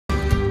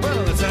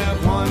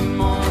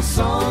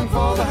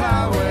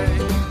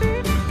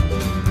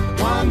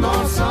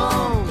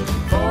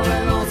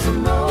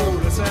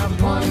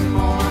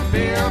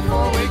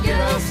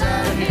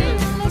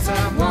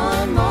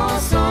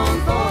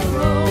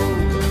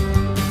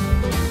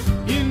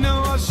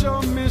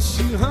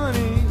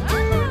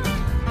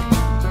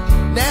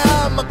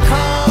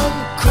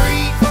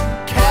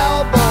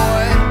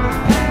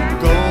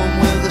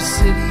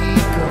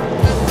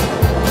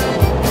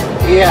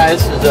Yeah,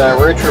 this is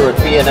Richard with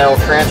B&L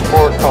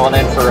Transport calling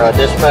in for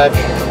dispatch.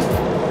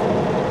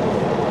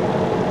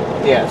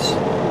 Yes.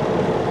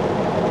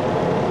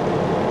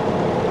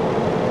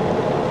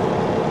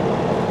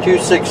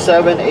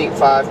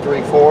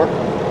 267-8534.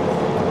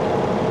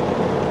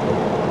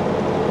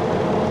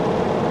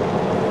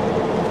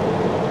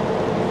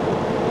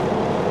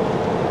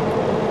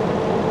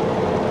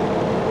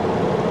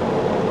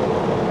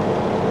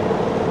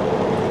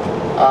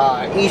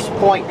 East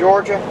Point,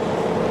 Georgia.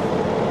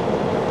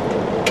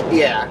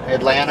 Yeah,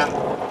 Atlanta.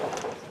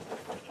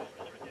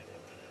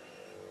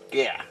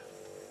 Yeah.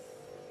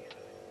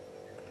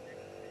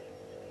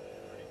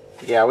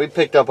 Yeah, we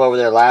picked up over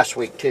there last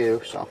week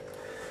too, so.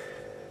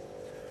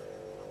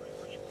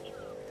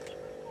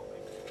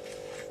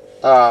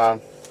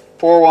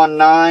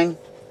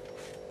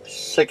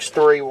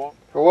 419-631.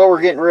 So what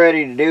we're getting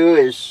ready to do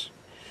is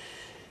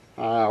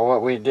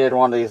what we did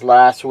one of these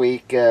last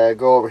week,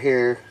 go over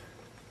here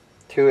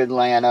to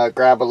Atlanta,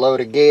 grab a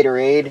load of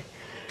Gatorade,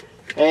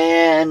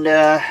 and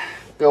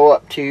go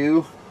up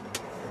to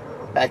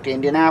back to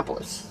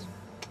Indianapolis.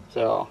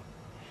 So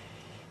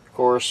of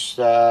course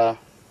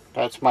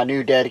that's my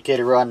new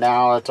dedicated run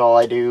now. That's all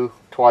I do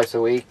twice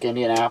a week,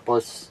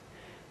 Indianapolis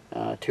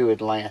to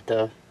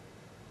Atlanta.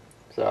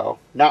 So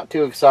not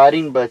too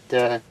exciting, but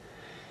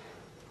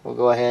we'll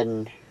go ahead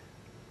and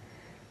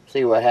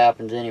see what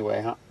happens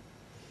anyway, huh?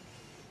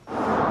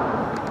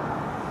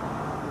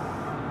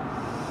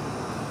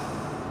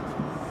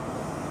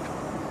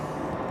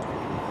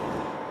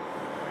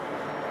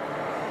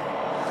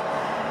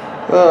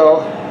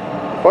 Well,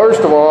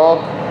 first of all,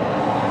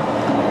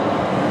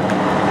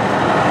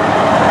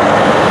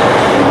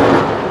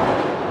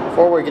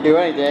 before we can do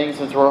anything,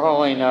 since we're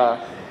hauling a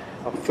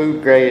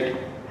food grade,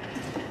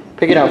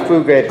 picking up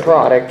food grade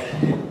product,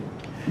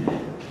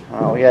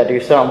 we gotta do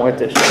something with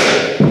this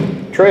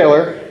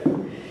trailer.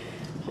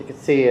 As you can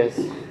see, it's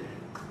in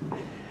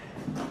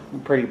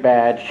pretty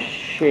bad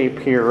shape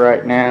here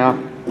right now.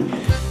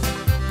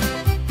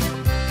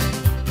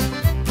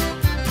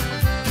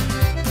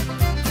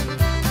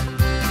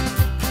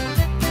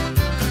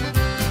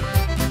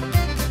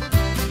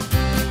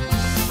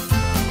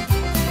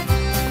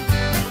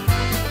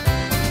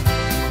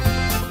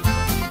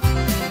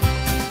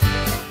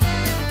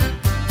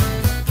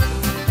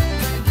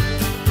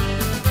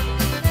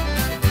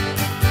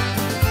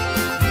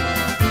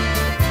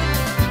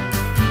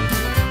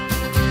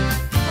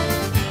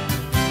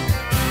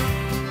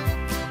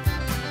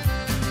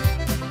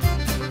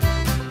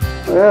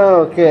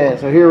 Okay,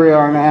 so here we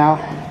are now.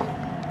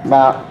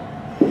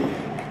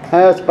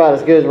 That's about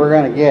as good as we're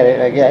going to get it,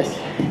 I guess.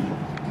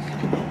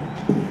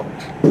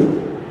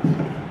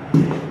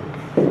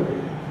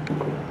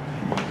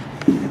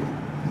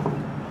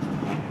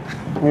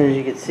 As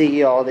you can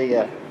see, all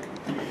the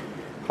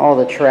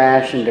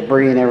trash and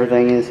debris and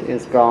everything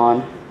is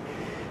gone.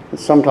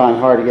 It's sometimes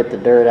hard to get the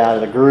dirt out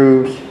of the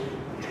grooves,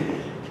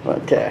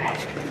 but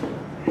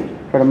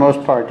for the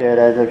most part,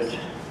 that looks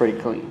pretty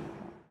clean.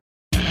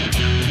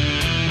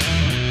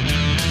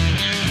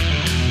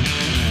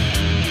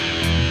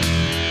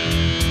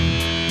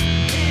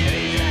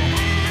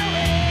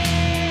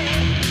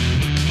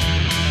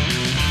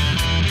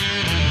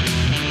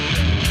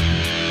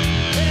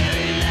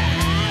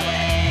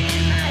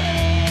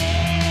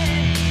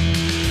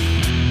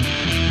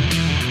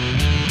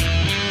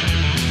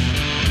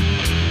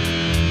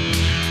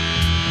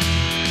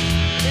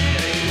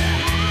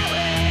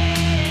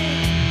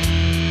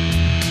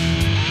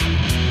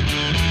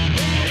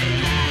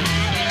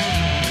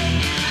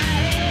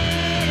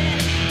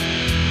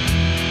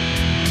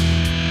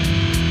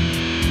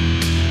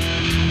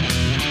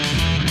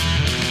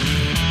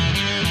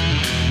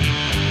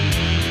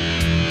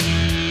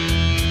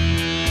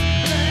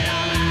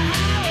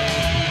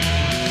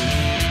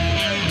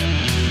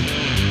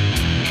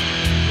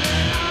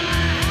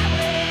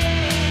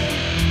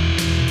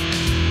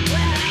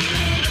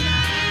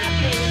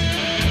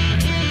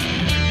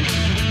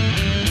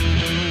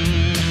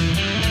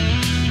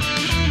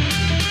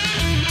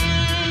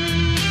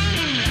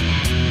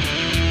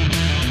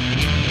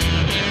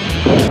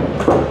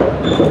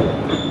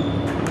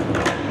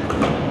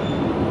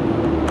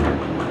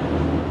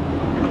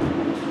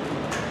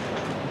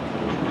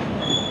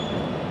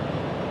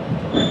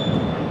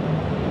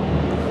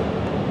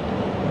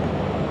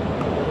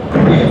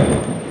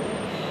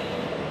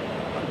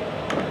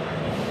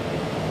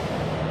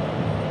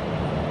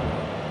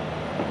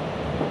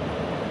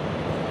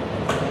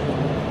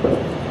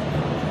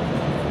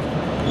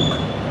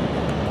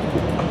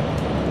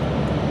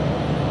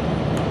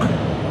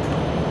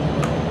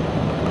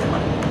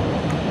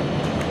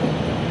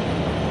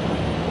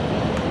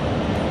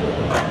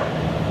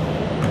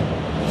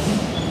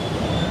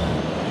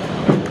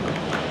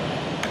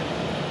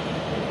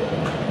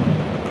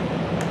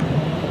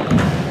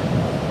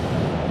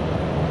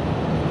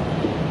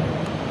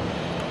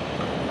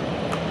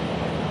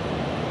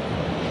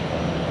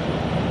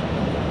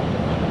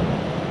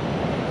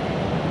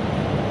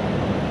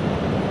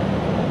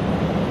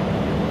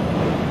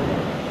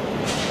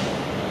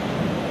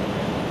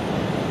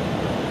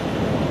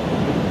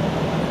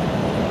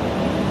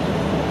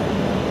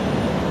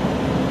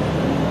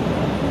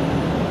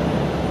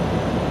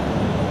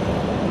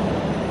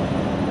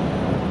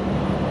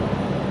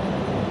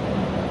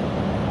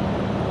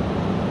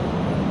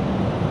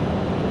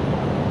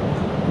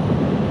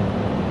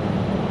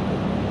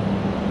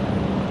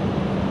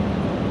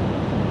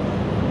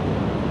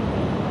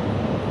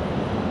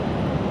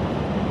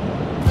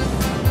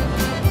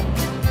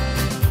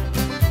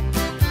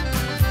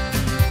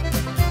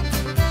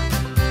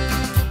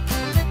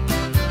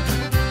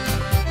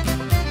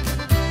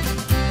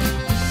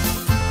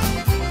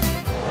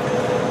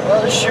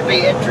 Well, this should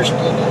be interesting.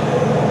 Gonna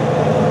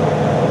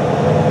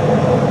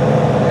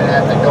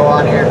have to go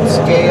on here and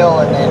scale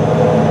and then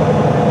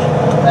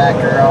back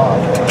her off.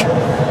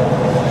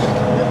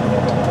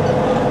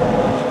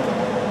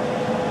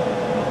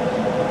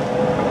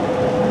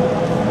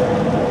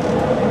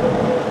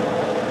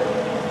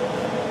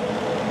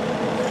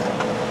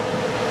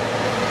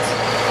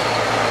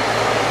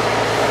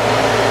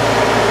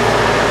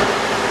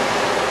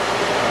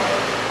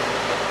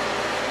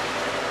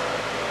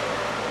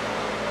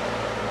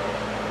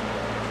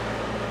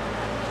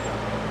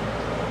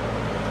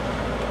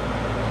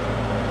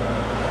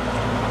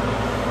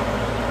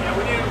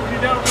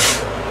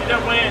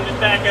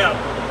 Back up.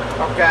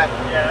 Okay.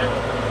 Yeah.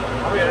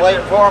 I'm just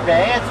waiting for him to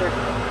answer.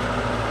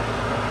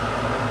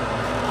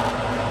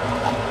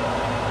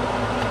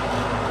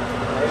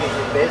 Maybe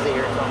he's busy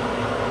or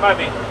something. Might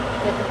be.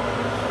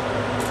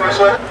 First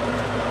way?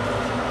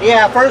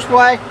 Yeah, first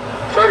way.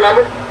 Third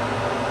number?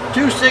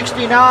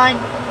 269.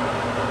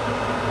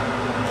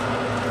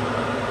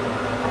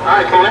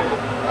 Alright, come in.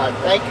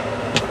 Thank you.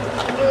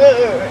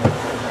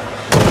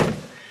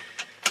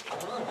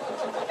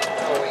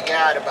 So we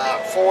got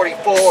about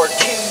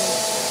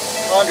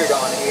 44,200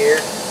 on here.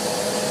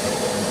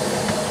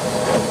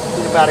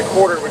 It's about a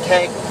quarter of a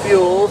tank of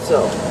fuel,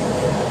 so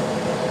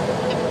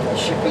it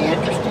should be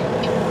interesting.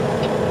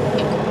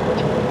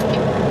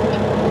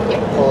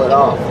 Pull it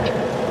off.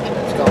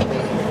 It's gonna be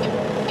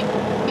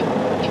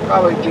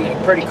probably be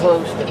pretty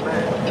close to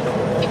that.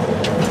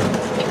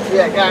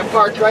 Yeah, guy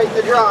parked right in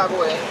the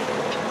driveway.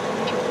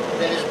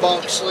 In his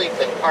bunk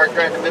sleeping, parked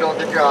right in the middle of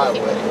the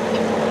driveway,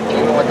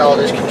 even with all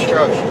this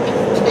construction.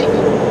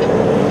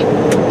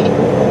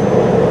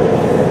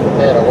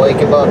 Had to wake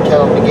him up,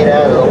 tell him to get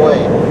out of the way.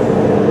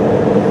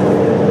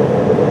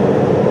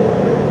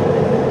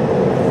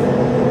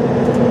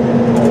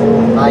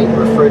 Old night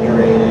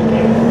refrigerated.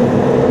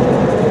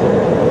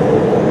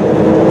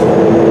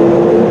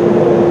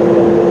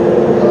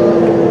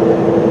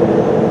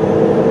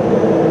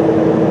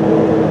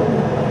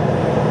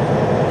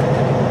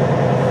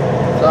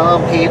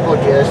 Some people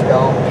just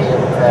don't give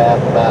a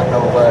crap about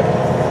nobody.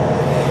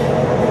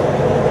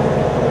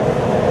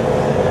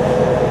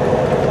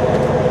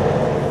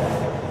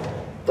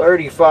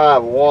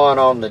 $35,100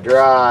 on the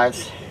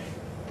drives,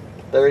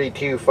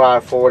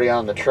 $32,540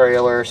 on the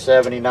trailer,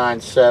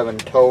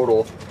 $79,700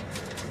 total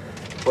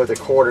with a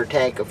quarter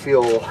tank of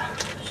fuel.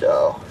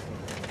 So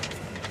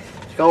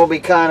it's going to be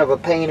kind of a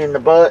pain in the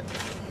butt.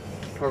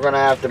 We're going to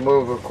have to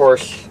move, of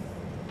course,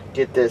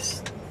 get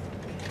this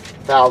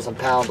 1,000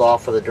 pounds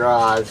off of the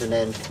drives, and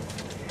then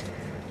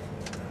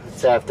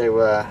let's have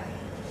to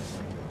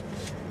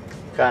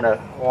kind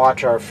of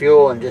watch our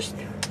fuel and just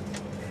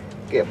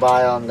get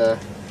by on the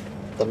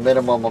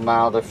minimum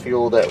amount of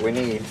fuel that we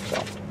need.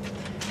 So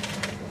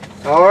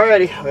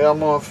alrighty, well, I'm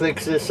gonna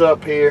fix this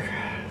up here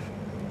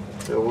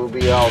so we'll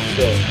be all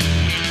set.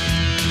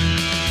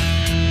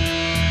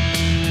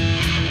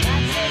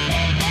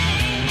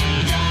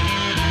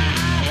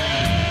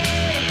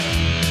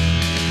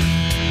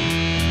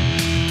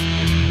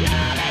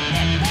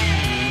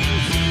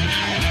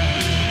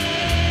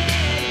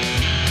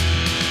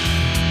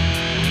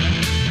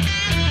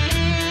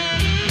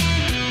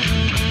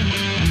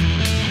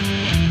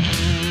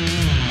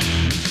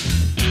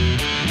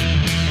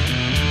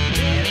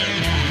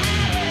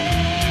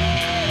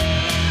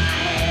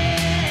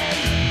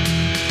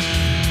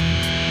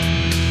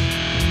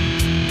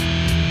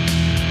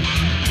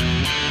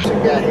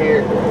 Got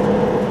here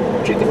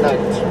chicken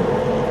nuggets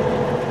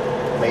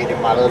made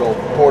in my little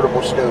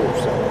portable stove,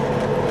 so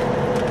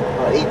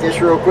I'll eat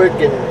this real quick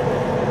and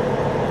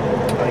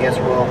I guess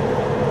we'll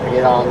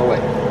get on the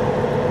way.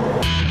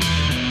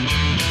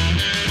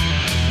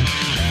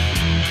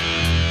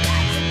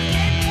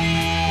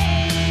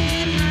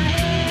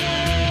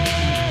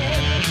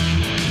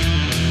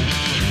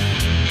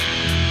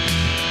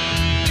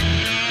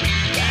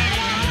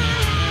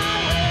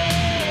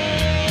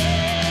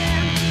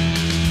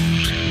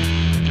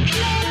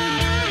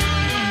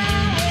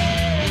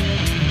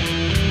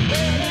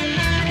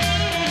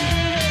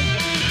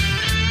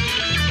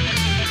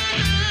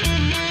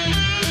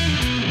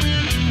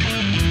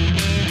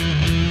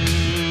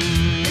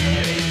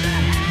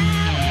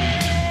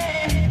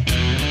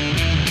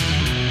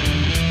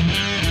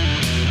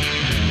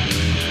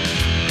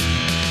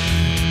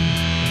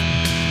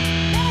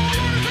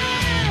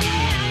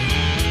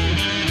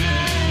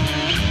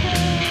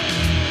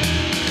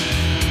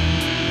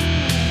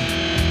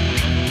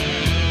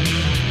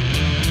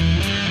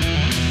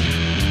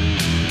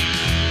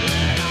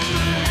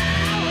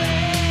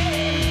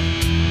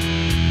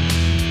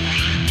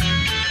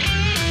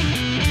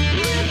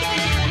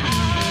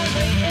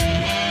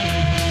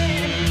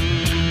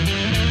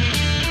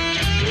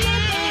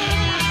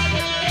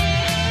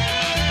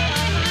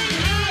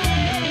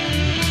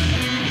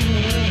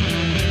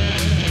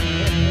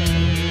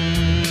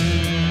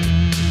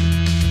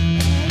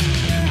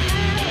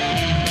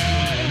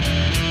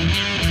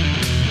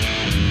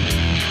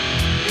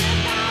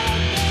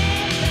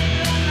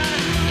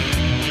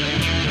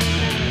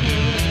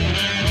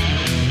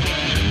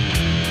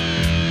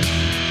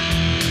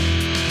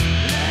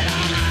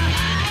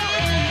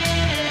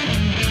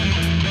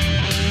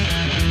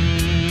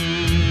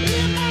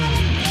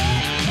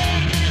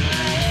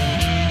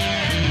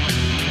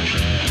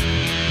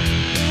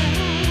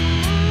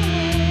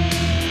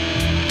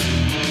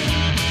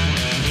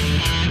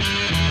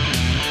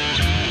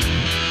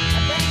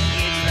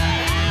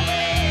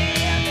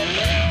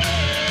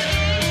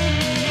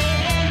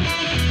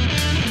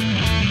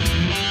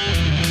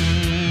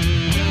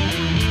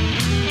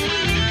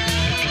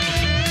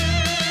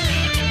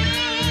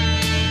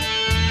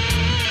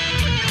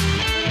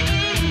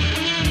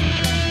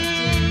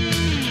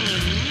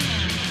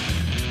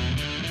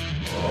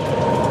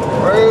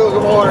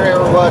 morning,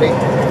 everybody.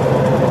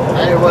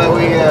 Anyway,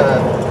 we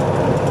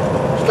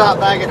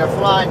stopped back at the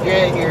Flying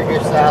J here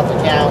just south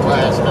of town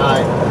last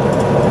night,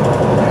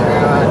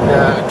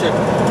 and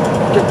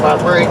took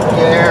my break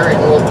there and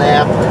a little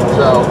nap.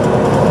 So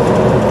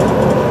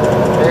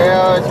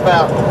yeah, it's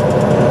about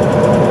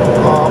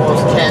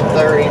almost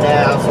 10:30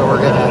 now, so we're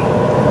gonna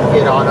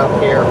get on up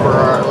here for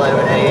our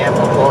 11 a.m.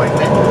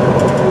 appointment.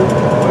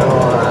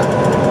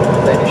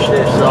 We'll finish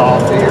this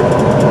off here.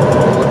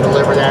 We'll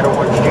deliver that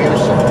orange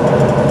juice and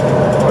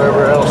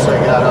whatever else they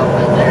got up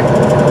in there.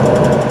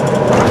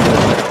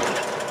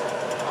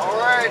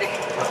 Alrighty.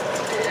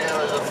 Yeah,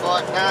 it was a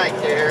fun night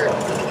there.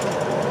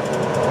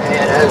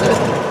 Man, that was a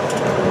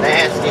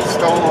nasty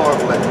storm,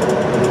 but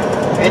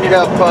ended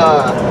up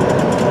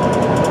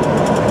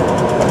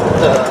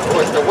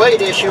with the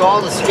weight issue,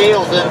 all the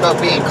scales ended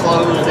up being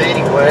closed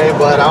anyway,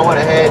 but I went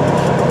ahead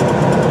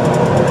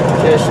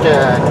just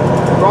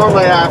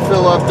normally I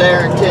fill up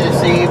there in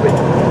Tennessee, but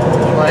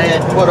I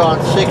had to put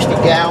on 60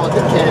 gallons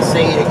in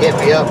Tennessee to get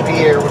me up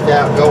here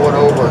without going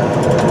over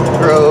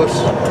gross.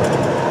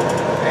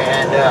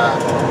 And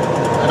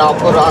then I'll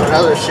put on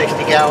another 60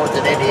 gallons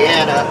in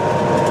Indiana,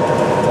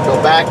 go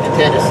back to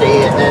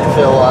Tennessee, and then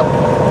fill up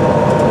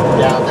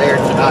down there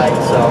tonight.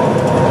 So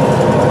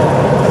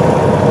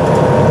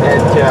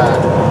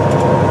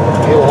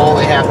you'll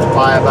only have to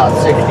buy about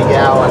 60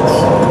 gallons,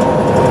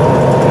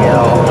 you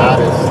know, out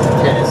of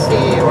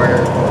Tennessee,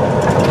 where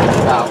it's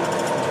about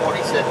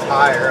 20 cents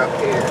higher up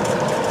here.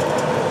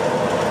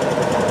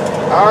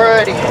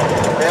 Alrighty,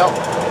 well,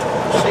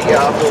 see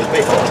y'all in a little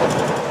bit.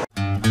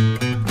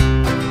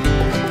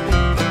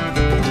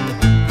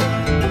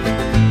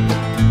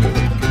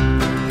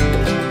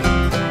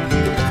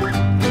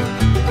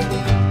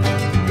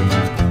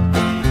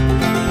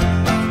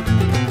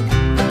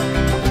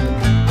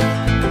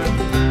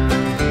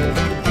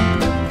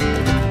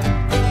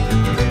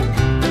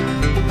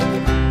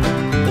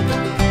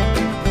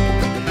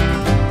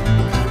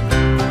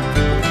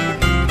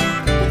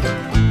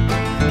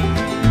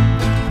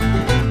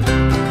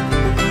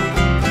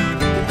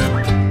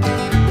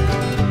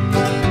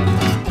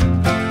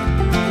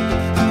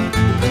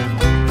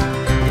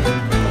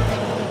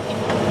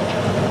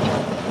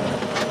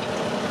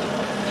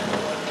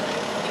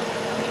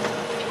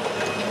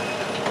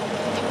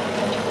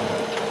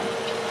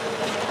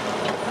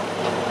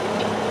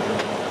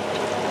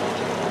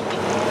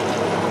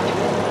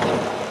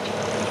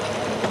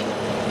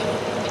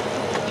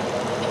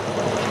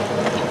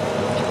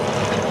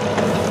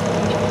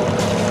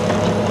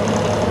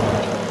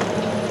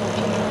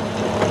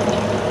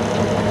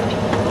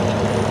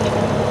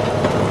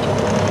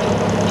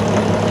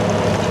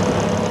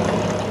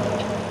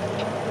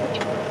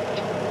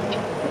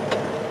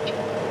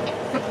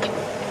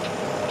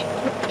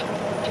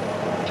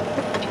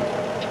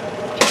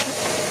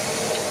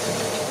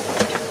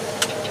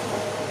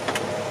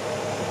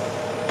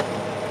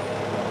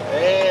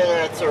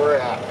 That's a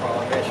wrap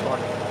on this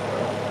one.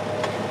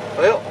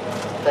 Well,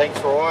 thanks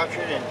for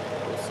watching, and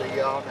we'll see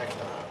y'all next time.